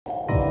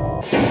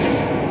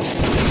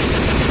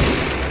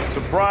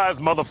Surprise,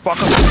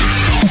 motherfucker!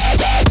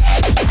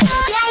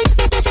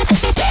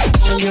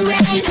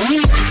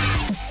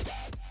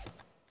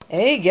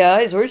 Hey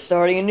guys, we're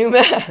starting a new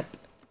map.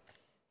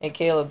 Hey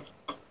Caleb.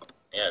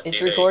 Yeah,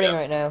 It's recording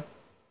right now.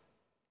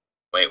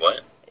 Wait,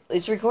 what?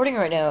 It's recording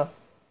right now.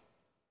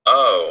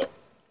 Oh,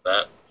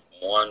 that's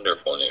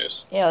wonderful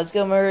news. Yeah, let's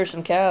go murder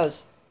some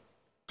cows.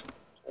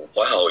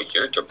 Wow,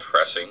 you're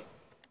depressing.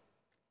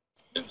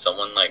 Did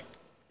someone, like,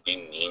 be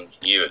mean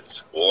to you at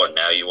school and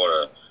now you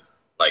want to,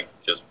 like,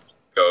 just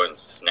go and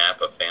snap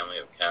a family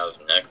of cows'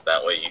 necks?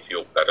 That way you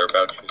feel better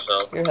about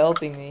yourself? You're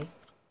helping me.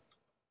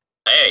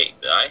 Hey,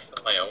 I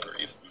have my own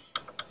reason.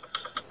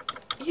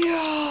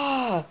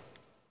 Yeah!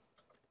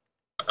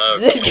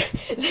 Okay.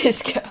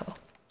 This cow.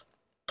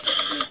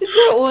 It's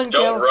that one cow.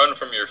 Don't run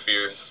from your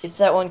fears. It's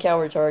that one cow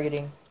we're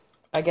targeting.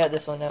 I got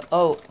this one now.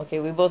 Oh,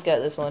 okay, we both got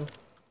this one.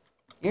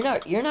 You're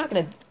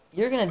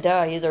gonna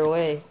die either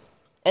way.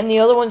 And the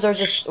other ones are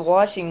just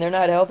watching, they're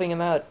not helping him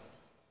out.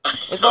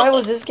 If I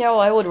was this cow,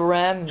 I would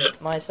ram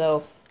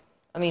myself.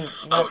 I mean,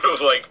 I would have,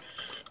 like,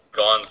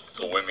 gone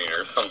swimming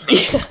or something.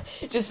 Yeah,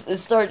 just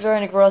start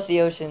trying to cross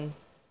the ocean.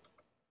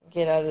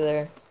 Get out of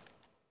there.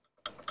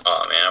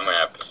 Oh man, I'm gonna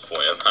have to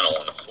swim. I don't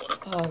want to swim.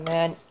 Oh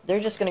man, they're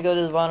just gonna go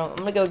to the bottom. I'm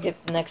gonna go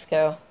get the next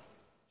cow.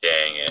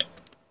 Dang it.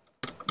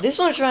 This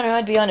one's trying to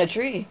hide behind a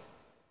tree.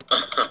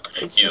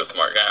 He's a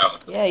smart cow.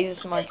 Yeah, he's a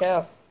smart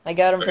cow. I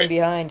got him from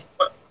behind.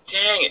 What?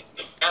 Dang it,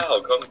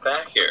 cow, come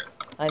back here.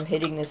 I'm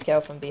hitting this cow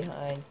from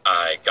behind.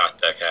 I got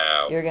the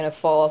cow. You're gonna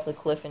fall off the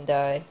cliff and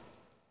die.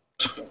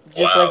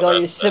 Just Wow, like all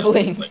your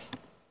siblings.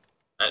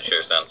 That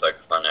sure sounds like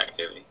a fun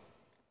activity.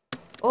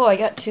 Oh, I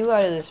got 2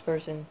 out of this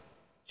person.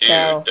 Dude,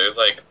 Cow. there's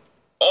like,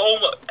 oh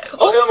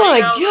my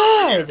god!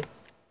 god!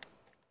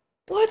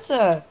 What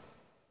the?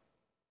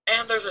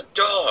 And there's a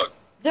dog.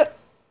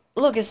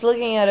 Look, it's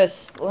looking at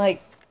us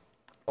like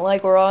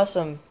we're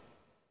awesome.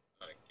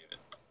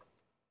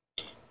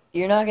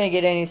 You're not gonna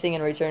get anything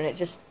in return. It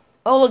just...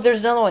 Oh, look,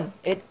 there's another one.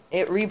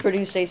 It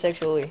reproduced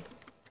asexually.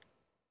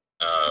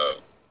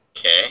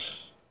 Okay.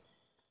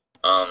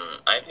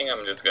 I think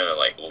I'm just gonna,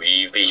 like,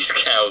 leave these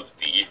cows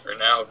be for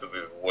now, because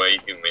there's way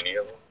too many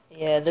of them.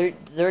 Yeah,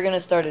 they're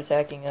gonna start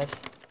attacking us.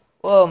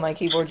 Whoa, my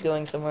keyboard's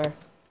going somewhere.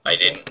 I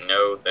didn't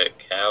know that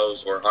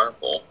cows were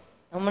harmful.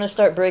 I'm gonna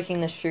start breaking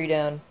this tree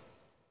down.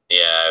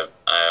 Yeah,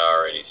 I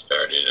already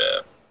started,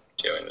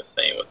 doing the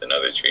same with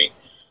another tree.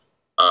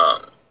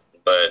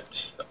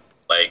 But,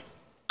 like,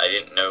 I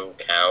didn't know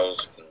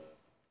cows can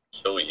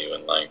kill you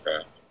in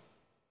Minecraft.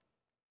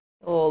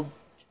 Well,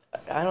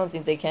 I don't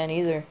think they can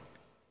either.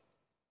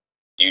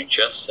 You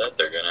just said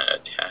they're gonna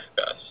attack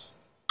us.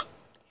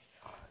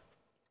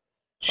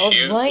 I was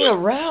playing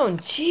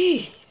around,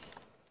 jeez.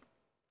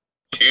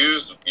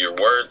 Choose your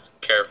words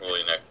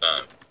carefully next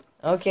time.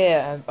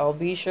 Okay, I'll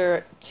be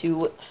sure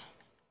to...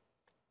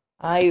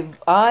 I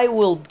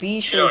will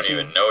be sure to... You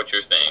don't even know what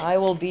you're saying. I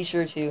will be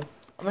sure to.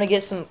 I'm gonna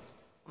get some...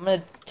 I'm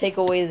gonna take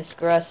away this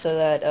grass so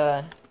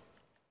that,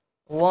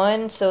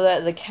 one, so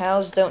that the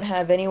cows don't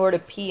have anywhere to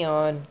pee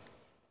on,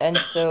 and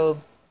so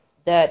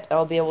that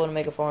I'll be able to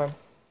make a farm.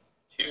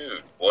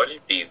 Dude, what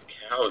did these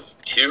cows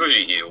do to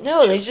you?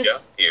 No, they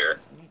just... Got here?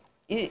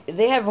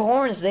 They have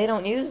horns, they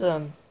don't use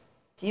them.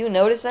 Do you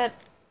notice that?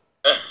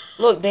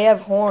 Look, they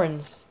have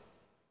horns.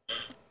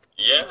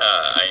 Yeah,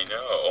 I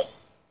know.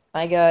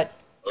 I got...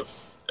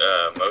 Most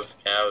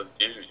cows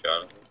do,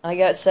 Jonathan. I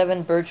got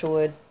 7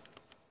 birchwood.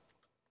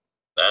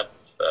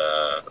 That's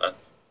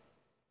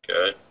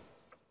good.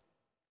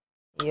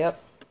 Yep.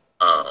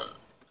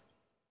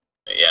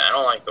 Yeah, I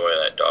don't like the way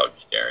that dog's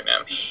staring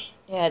at me.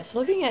 Yeah, it's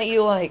looking at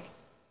you like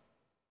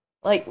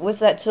with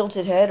that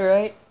tilted head,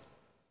 right?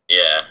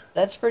 Yeah.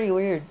 That's pretty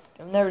weird.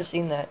 I've never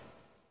seen that.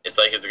 It's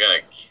like it's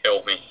gonna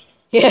kill me.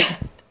 Yeah.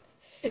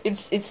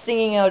 It's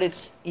thinking out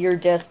your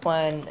death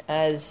plan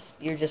as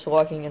you're just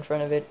walking in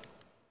front of it.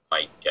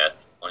 My death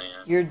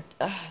plan?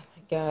 Oh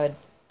my god.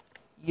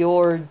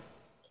 Your...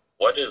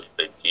 What is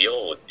the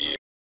deal with you?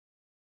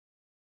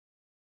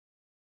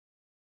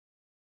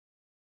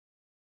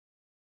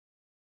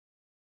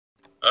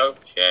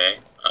 Okay,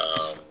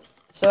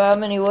 So how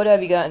many wood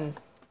have you gotten?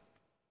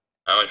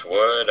 how much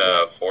wood?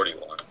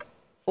 41.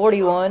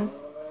 41?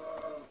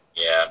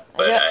 Yeah,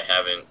 but I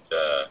haven't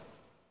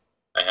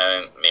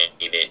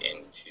made it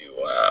into,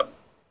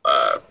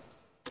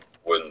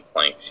 wooden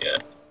planks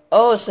yet.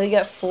 Oh, so you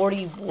got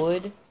 40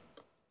 wood?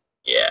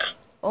 Yeah.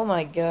 Oh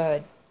my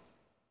god.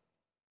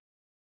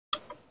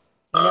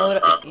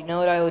 You know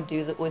what I would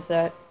do with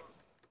that?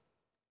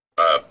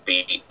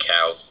 Beat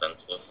cows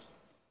senseless.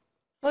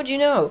 How'd you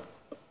know?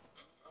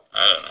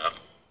 I don't know.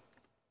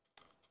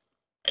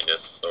 I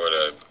just sort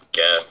of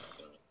guessed,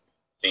 and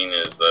seeing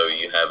as though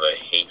you have a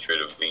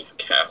hatred of these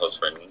cows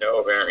for no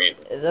apparent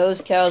reason.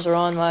 Those cows are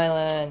on my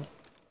land.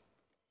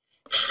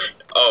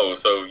 Oh,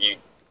 so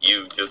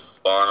you just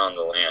spawn on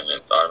the land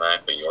and it's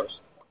automatically yours?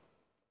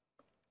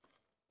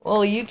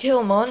 Well, you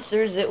kill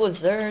monsters, it was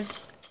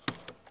theirs.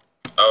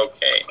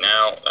 Okay,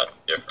 now that's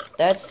different.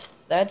 That's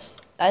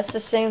the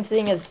same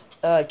thing as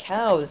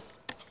cows.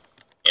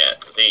 Yeah,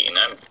 see, and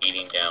I'm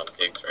eating down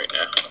pigs right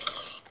now.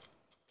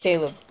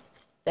 Caleb,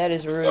 that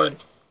is rude.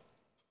 What?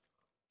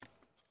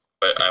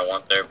 But I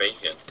want their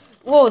bacon.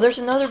 Whoa, there's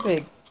another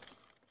pig.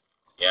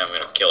 Yeah, I'm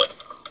gonna kill it.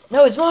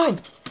 No, it's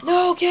mine.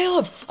 No,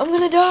 Caleb, I'm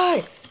gonna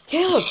die.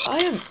 Caleb, I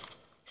am.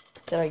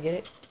 Did I get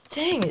it?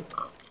 Dang it.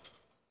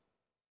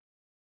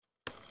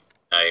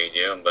 How you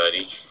doing,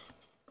 buddy?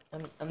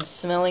 I'm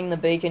smelling the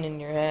bacon in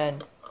your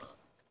hand.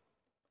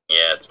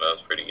 Yeah, it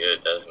smells pretty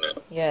good, doesn't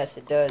it? Yes,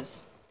 it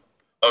does.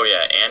 Oh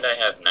yeah, and I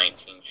have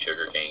 19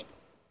 sugarcane.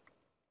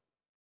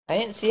 I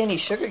didn't see any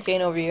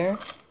sugarcane over here.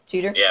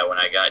 Cheater. Yeah, when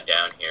I got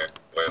down here,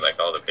 where like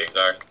all the pigs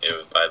are, it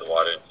was by the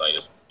water, so I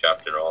just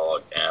chopped it all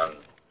down,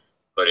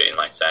 put it in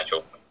my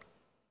satchel.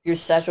 Your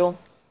satchel?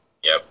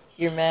 Yep.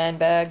 Your man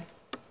bag?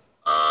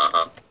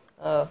 Uh-huh.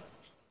 Oh.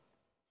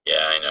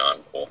 Yeah, I know,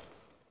 I'm cool.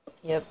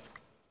 Yep.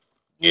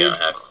 You don't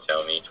have to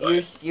tell me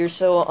twice. You're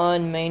so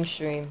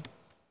un-mainstream.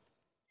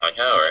 I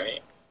know,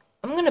 right?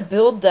 I'm gonna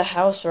build the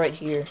house right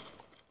here.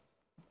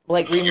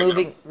 Like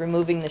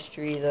removing this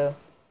tree though.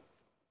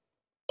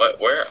 What?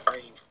 Where are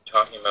you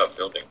talking about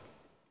building?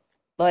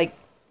 Like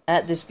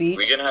at this beach.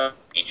 We gonna have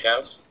a beach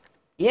house?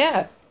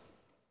 Yeah.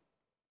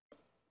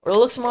 Or it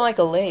looks more like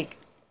a lake.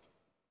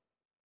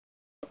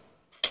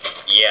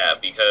 Yeah,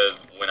 because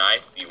when I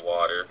see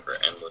water for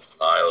endless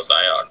miles,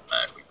 I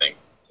automatically think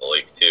it's a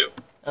lake too.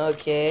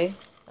 Okay.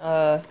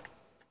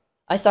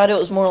 I thought it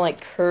was more like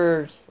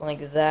curves,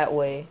 like that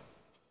way.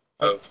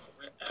 Oh,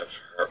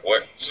 whatever.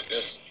 What?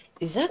 Just,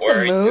 Is that where the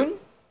are you? moon?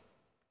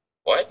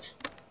 What?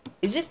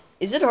 Is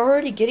it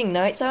already getting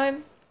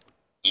nighttime?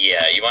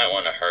 Yeah, you might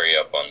want to hurry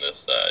up on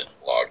this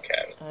log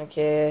cabin.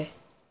 Okay.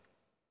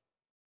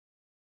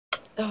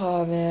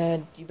 Oh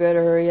man, you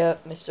better hurry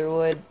up, Mr.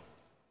 Wood.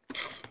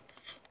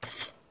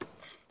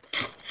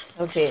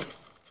 Okay.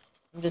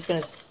 I'm just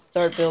gonna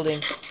start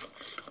building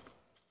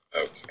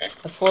Okay.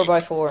 a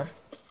 4x4.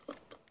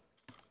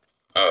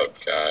 Oh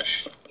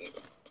gosh.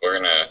 We're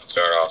gonna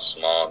start off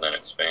small and then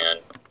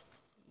expand.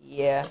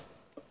 Yeah.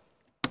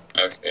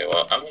 Okay,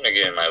 well, I'm gonna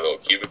get in my little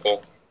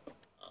cubicle.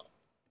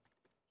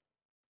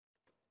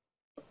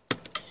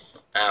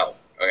 Ow.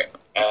 Okay.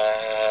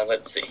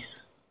 Let's see.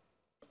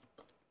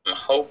 I'm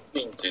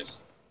hoping to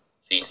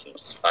see some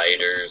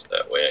spiders.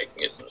 That way I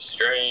can get some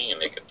string and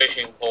make a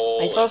fishing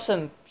pole. I saw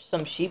some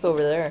sheep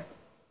over there.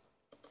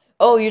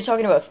 Oh, you're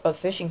talking about a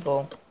fishing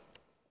pole.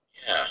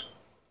 Yeah.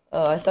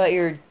 Oh, I thought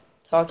you were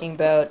talking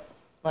about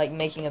like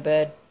making a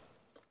bed.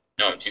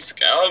 No, I'm too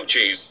scared. Oh,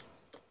 jeez.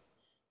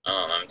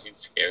 I'm too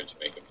scared to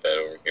make a bed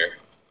over here.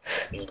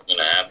 What's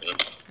gonna happen?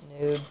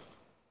 Noob.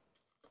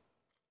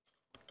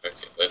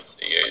 Okay, let's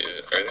see.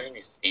 Are there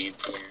any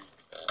seeds here?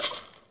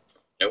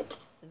 Nope.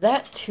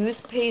 That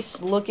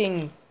toothpaste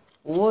looking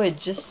wood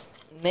just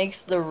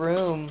makes the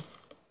room.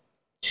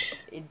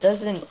 It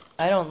doesn't.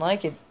 I don't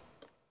like it.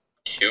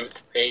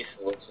 Toothpaste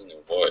looking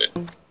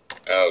wood.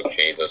 Oh,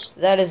 Jesus.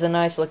 That is a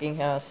nice looking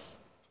house.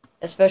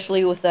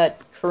 Especially with that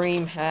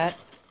cream hat.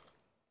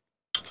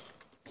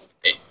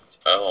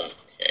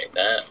 Okay,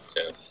 that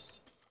just...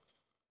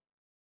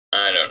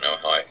 I don't know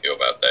how I feel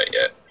about that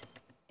yet.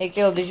 Hey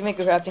Caleb, did you make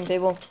a crafting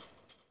table?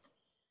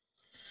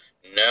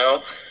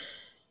 No.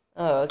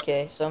 Oh,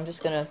 okay. So I'm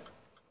just gonna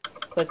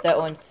put that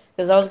one.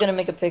 Because I was gonna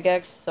make a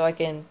pickaxe so I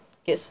can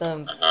get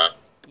some... Uh-huh.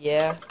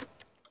 Yeah.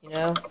 You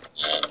know?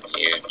 And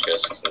you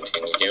just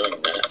continue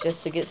doing that.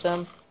 Just to get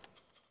some.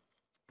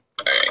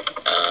 Alright,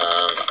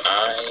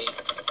 I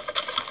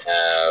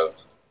have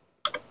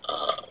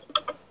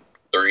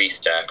 3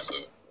 stacks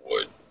of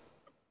wood.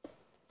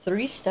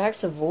 3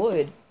 stacks of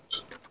wood.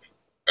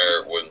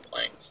 Or wooden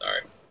planks,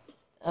 sorry.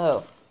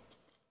 Oh.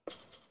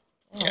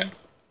 Yeah.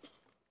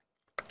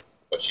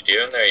 What you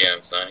doing there,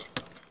 young Sonny?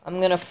 I'm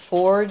gonna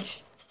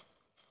forge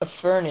a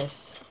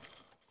furnace.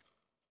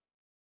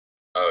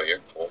 Oh, you're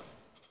cool.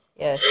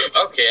 Yes.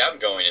 Okay, I'm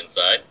going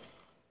inside.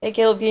 Hey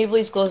Caleb, can you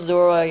please close the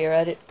door while you're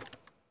at it?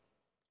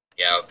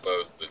 Yeah, I'll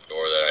close the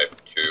door that I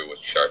drew with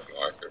Sharpie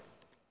marker.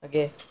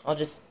 Okay, I'll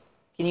just...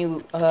 Can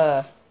you,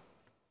 I'll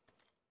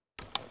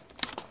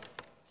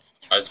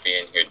just be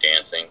in here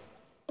dancing.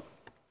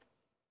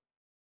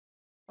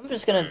 I'm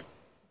just gonna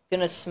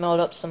smelt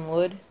up some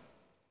wood.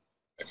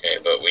 Okay,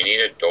 but we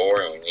need a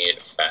door and we need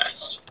it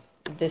fast.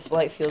 This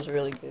light feels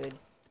really good.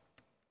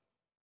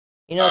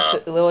 You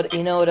know,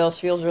 you know what else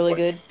feels really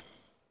good?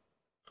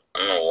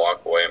 I'm gonna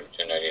walk away and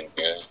pretend I didn't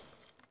hear that.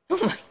 Oh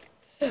my!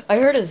 I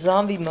heard a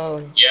zombie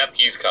moan. Yep,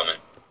 he's coming.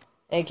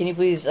 Hey, can you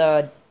please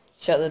shut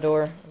the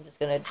door? I'm just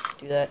gonna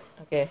do that.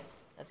 Okay,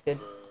 that's good.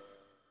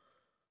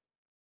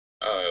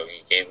 Oh,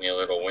 you gave me a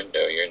little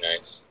window. You're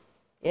nice.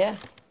 Yeah.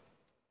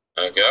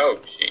 Okay, oh,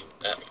 gee,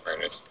 that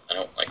furnace. I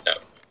don't like that.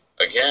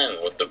 Again,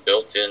 with the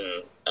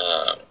built-in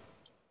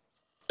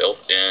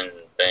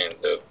thing,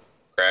 the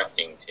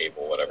crafting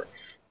table, whatever.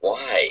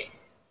 Why?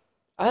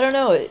 I don't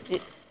know.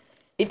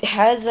 It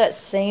has that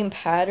same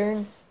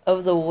pattern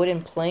of the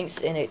wooden planks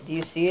in it. Do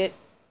you see it?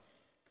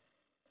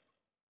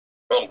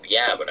 Well,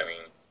 yeah, but I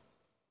mean...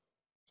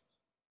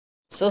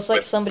 So it's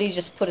like somebody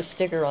just put a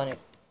sticker on it.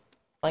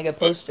 Like a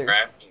poster. With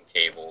crafting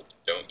table,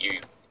 don't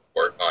you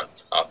work on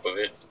top of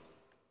it?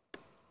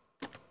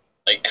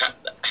 Like,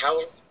 how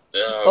is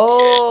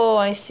Oh,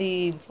 I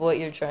see what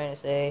you're trying to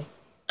say.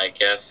 I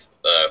guess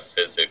the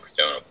physics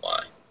don't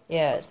apply.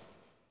 Yeah.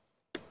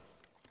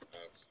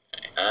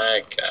 Okay,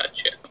 I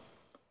gotcha.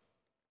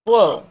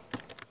 Whoa.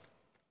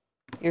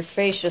 Your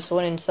face just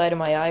went inside of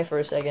my eye for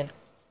a second.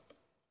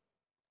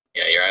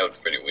 Yeah, your eye looks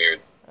pretty weird.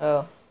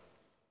 Oh.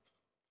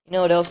 You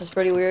know what else is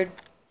pretty weird?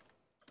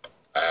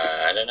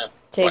 I don't know.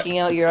 Taking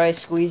out your eye,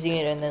 squeezing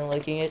it, and then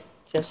licking it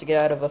just to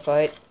get out of a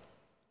fight.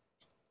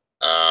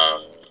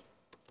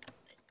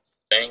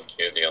 I think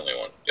you're the only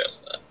one who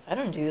does that. I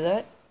don't do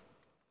that.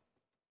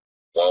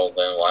 Well,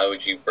 then why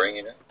would you bring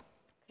it up?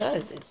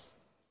 Cause it's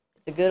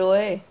a good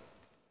way.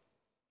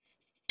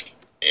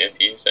 If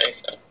you say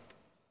so.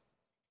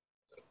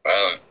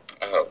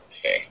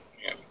 Okay.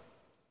 Yeah.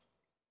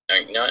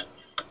 I'm not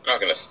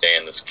gonna stay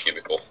in this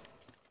cubicle.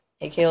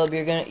 Hey Caleb,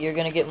 you're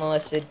gonna get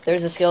molested.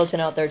 There's a skeleton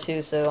out there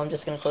too, so I'm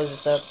just gonna close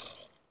this up.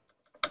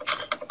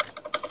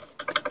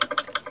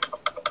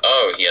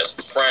 Oh, he has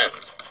friends.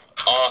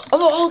 Awesome.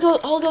 Oh,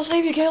 I'll go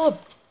save you, Caleb.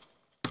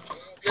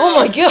 Oh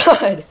my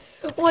God!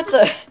 What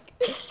the?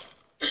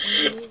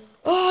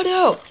 Oh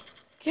no!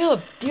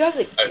 Caleb, do you have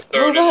the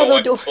move out of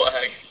the door?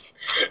 Flag.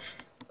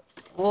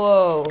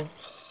 Whoa!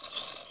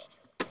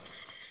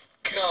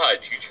 God,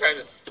 you try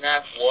to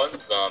snap one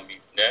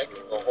zombie's neck,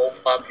 and the whole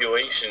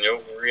population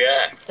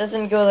overreacts.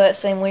 Doesn't go that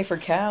same way for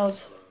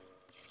cows.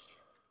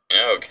 You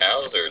know,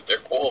 they're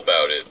cool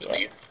about it, but Yeah.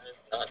 these guys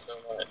not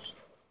so much.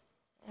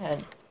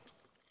 Man,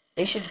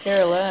 they should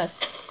care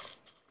less.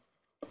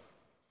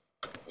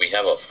 We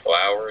have a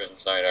flower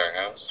inside our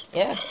house.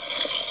 Yeah.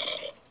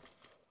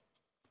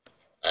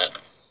 That's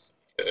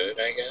good,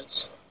 I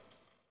guess.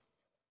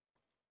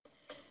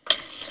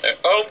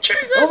 Oh,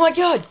 Jesus! Oh my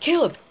God,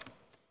 Caleb!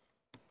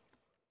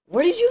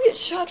 Where did you get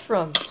shot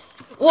from?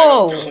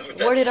 Whoa!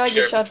 Where did I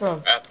get shot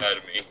from? Crap out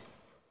of me.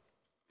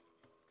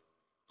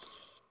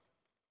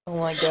 Oh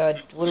my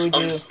God, what do we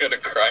I'm do? just gonna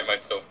cry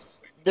myself to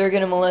sleep. They're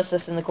gonna molest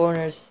us in the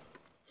corners.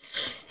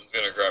 I'm just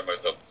gonna cry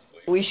myself to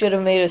sleep. We should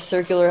have made a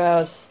circular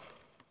house.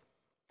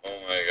 Oh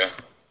my God.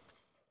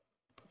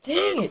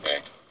 Dang Okay.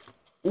 it!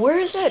 Where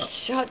is that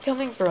shot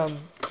coming from?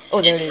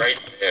 Oh, there it He's is.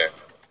 right there.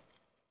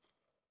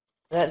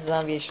 That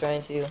zombie is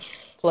trying to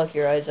pluck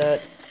your eyes out.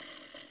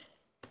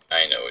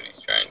 I know what he's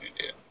trying to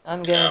do.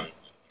 I'm gonna.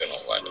 I'm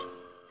gonna let him.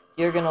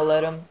 You're gonna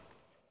let him?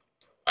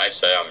 I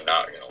say I'm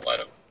not gonna let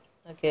him.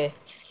 Okay.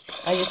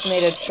 I just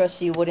made a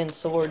trusty wooden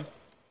sword.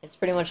 It's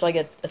pretty much like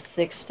a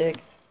thick stick.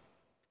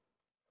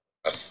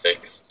 A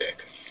thick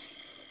stick.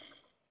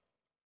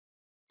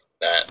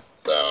 That's,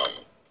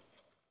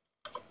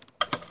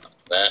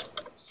 that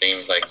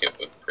seems like it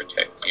would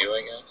protect you,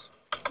 I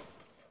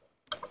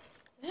guess.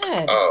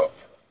 Man, Oh,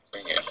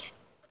 dang it.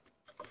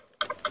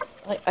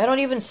 like I don't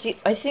even see.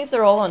 I think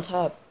they're all on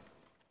top.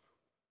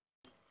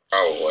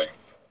 Probably.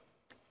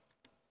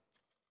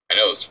 I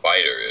know the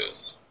spider is.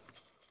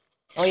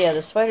 Oh yeah,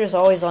 the spider's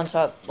always on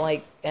top,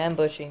 like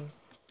ambushing.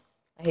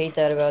 I hate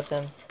that about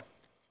them.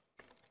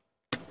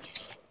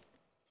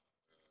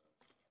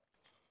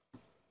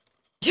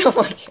 Oh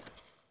my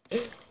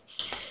God.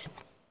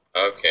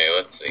 Okay,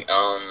 let's see.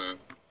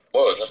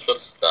 Whoa, is that the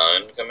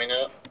sun coming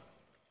up?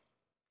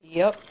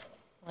 Yep.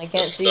 I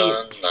can't the see you.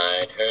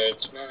 sunlight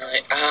hurts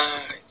my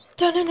eyes.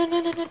 Dun, dun, dun,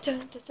 dun, dun, dun,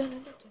 dun, dun, dun,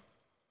 dun.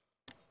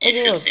 You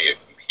Hey, could look. be a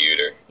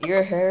computer.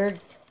 Your hair,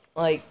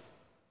 like,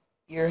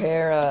 your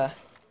hair,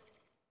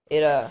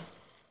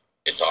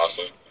 It's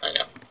awesome. I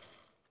know.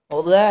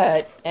 well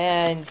that,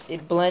 and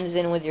it blends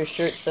in with your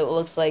shirt so it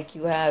looks like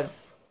you have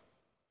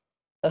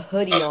a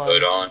hoodie A on.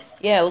 hood on.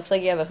 Yeah, it looks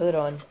like you have a hood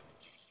on.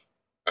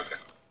 Okay.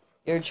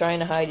 You're trying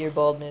to hide your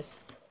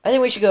baldness. I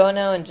think we should go out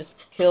now and just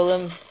kill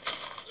them.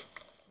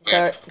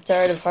 I'm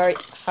tired of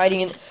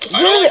hiding in.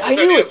 Literally, I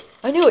knew it!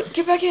 I knew it!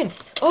 Get back in!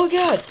 Oh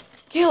God!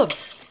 Caleb!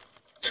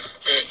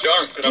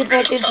 Darn, Get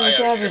back into the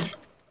cabin!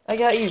 I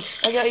got you!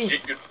 I got you!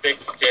 Get your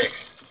big stick.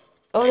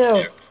 Oh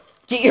no!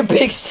 Get your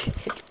big stick!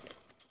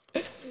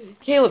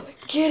 Caleb,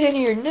 get in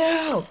here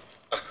now!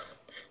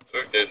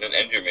 Look, there's an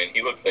Enderman.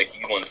 He looks like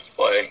he wants to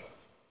play.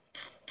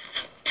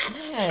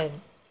 Man.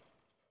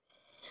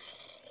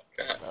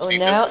 God, Oh, see,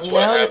 now- this is what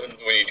now that-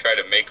 happens when you try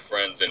to make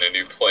friends in a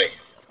new place.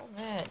 Oh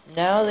man.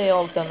 Now they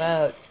all come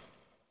out.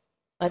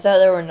 I thought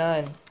there were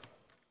none.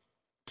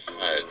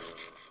 I'm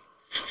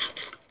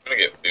gonna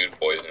get food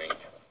poisoning.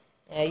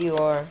 Yeah, you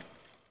are.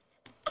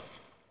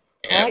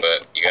 Yeah,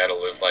 but you gotta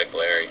live like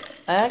Larry.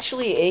 I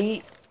actually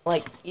ate,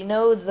 like, you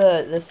know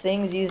the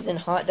things used in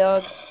hot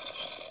dogs?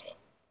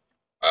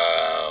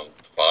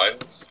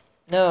 Buns?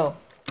 No.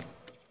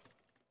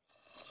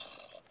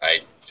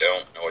 I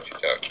don't know what you're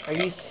talking Are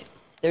about. you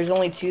There's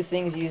only two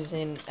things used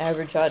in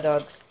average hot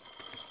dogs.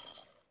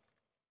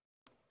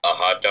 A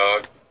hot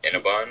dog in a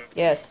bun?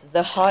 Yes,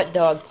 the hot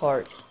dog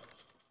part.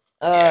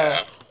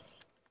 Yeah.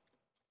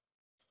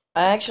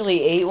 I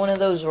actually ate one of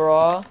those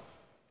raw,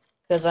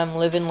 because I'm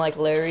living like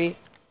Larry.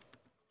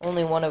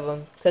 Only one of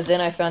them, because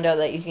then I found out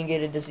that you can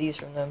get a disease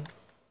from them.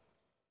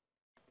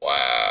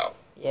 Wow.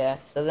 Yeah,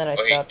 so then I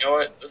Okay, stopped. you know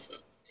what?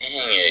 Dang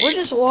it. We're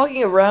just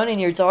walking around and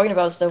you're talking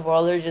about stuff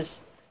while they're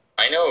just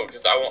I know,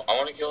 because I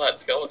want to kill that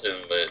skeleton,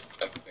 but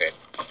okay.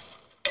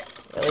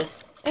 Yeah,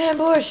 let's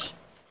ambush.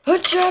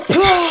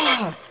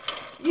 Hachapa!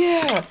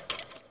 Yeah.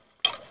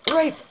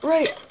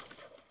 Right.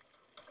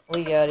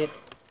 We got it.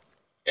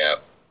 Yeah,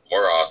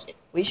 more awesome.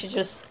 We should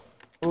just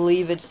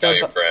leave its Tell dead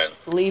your friends.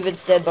 leave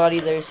its dead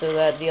body there so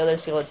that the other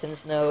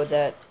skeletons know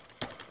that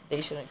they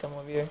shouldn't come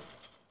over here.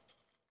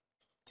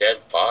 Dead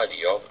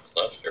body, all that's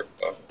left are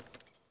bones.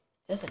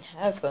 Doesn't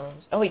have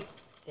bones. Oh wait,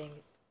 dang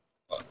it.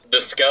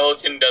 The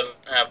skeleton doesn't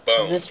have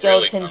bones. The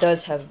skeleton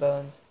does have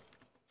bones.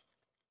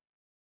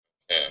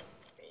 Yeah,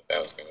 I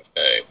was gonna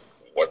say,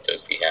 what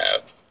does he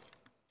have?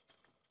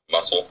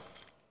 Muscle?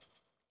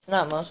 It's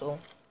not muscle.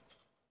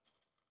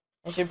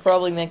 I should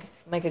probably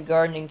make a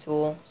gardening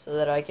tool so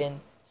that I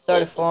can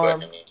start a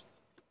farm.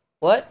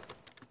 What?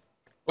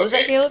 What was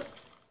that, Caleb?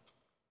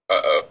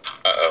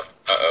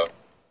 Uh-oh.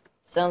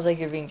 Sounds like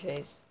you're being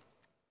chased.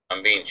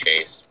 I'm being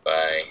chased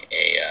by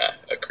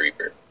a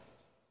creeper.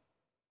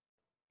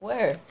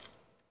 Where?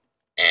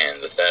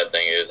 And the sad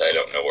thing is, I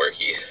don't know where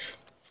he is.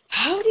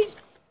 How did...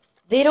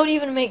 They don't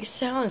even make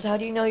sounds. How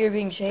do you know you're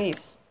being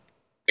chased?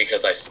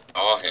 Because I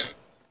saw him.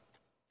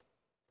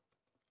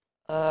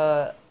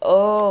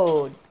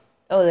 Oh.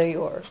 Oh, there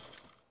you are.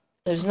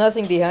 There's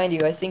nothing behind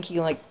you. I think he,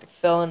 like,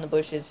 fell in the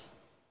bushes.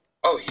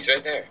 Oh, he's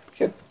right there.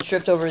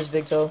 Tripped over his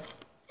big toe.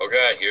 Oh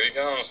god, here he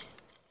comes.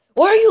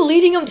 Why are you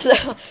leading him to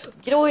the...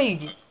 Get away.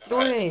 Get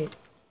away.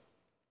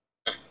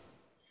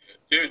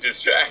 Dude,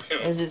 distract him.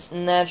 There's its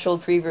natural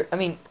creeper... I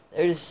mean,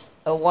 there's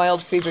a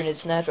wild creeper in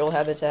its natural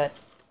habitat.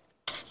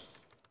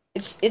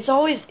 It's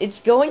always...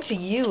 It's going to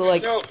you,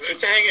 like... No, dang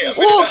it.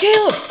 Whoa,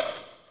 Caleb!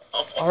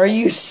 Are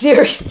you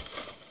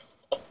serious?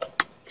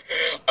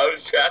 I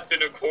was trapped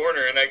in a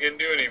corner and I couldn't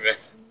do anything.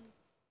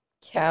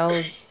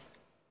 Cows.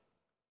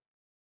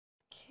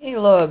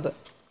 Caleb.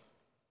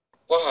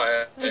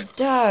 Why? I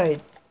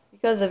died.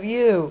 Because of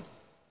you.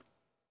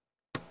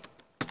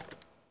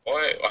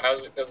 Why?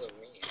 How's it because of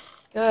me?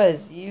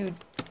 Guys, you...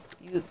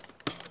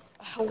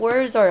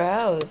 Where's our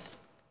house?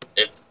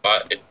 It's by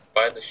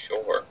the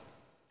shore.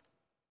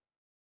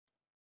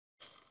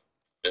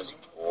 Just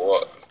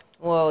look.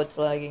 Whoa, it's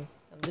lagging.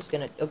 I'm just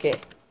gonna... Okay.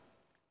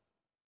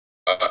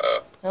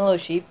 Uh-oh. Hello,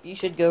 sheep. You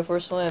should go for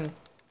a swim.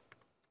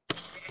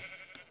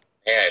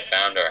 Hey, I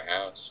found our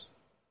house.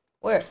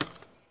 Where? It's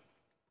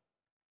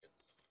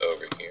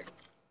over here.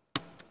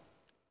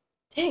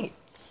 Dang it.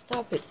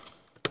 Stop it.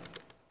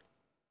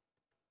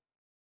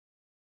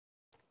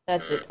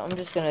 That's it. I'm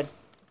just gonna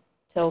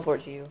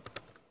teleport to you.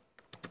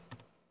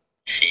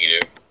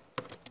 Cheater.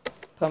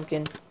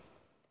 Pumpkin.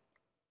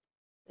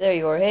 There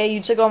you are. Hey,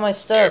 you took all my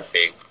stuff.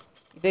 Big.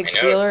 You big I know,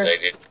 sealer.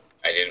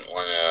 I didn't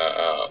want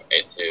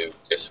it to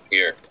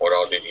disappear. What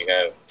all did you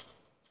have?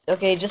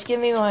 Okay, just give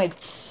me my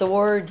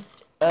sword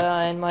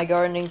and my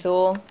gardening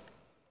tool.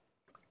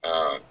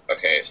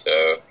 Okay,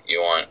 so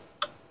you want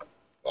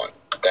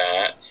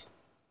that.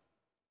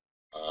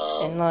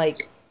 And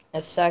like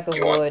a sack of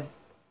you want wood.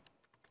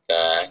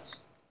 That.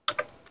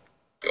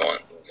 You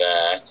want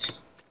that.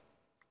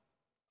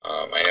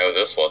 I know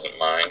this wasn't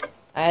mine.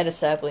 I had a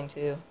sapling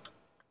too.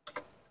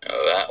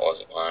 No, that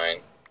wasn't mine.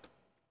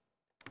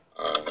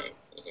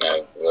 You can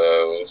have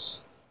those.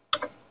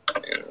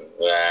 And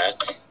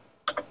that.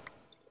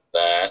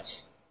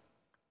 That.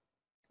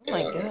 Oh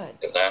my god.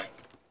 Is that?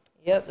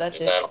 Yep, that's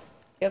Is it. that?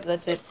 Yep,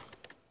 that's it.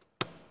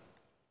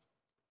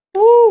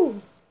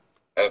 Woo!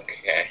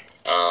 Okay.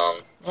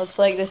 Looks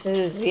like this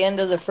is the end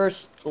of the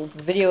first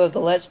video of the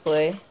Let's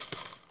Play.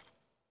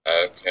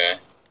 Okay.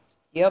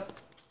 Yep.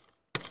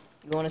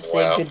 You want to say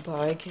Well,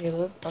 goodbye,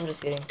 Caleb? I'm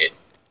just kidding.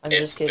 I'm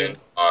just It's kidding.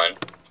 been fun.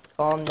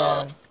 Calm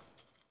down.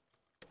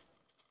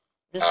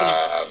 Just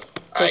gonna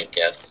I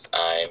guess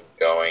I'm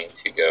going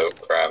to go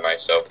cry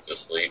myself to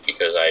sleep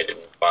because I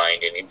didn't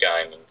find any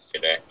diamonds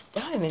today.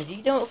 Diamonds?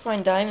 You don't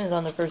find diamonds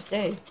on the first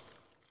day.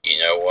 You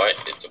know what?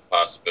 It's a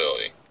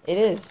possibility. It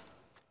is.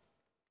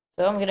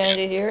 So I'm gonna end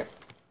it here.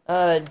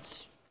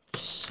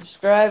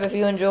 Subscribe if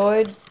you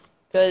enjoyed,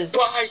 cause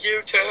Bye,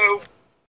 YouTube!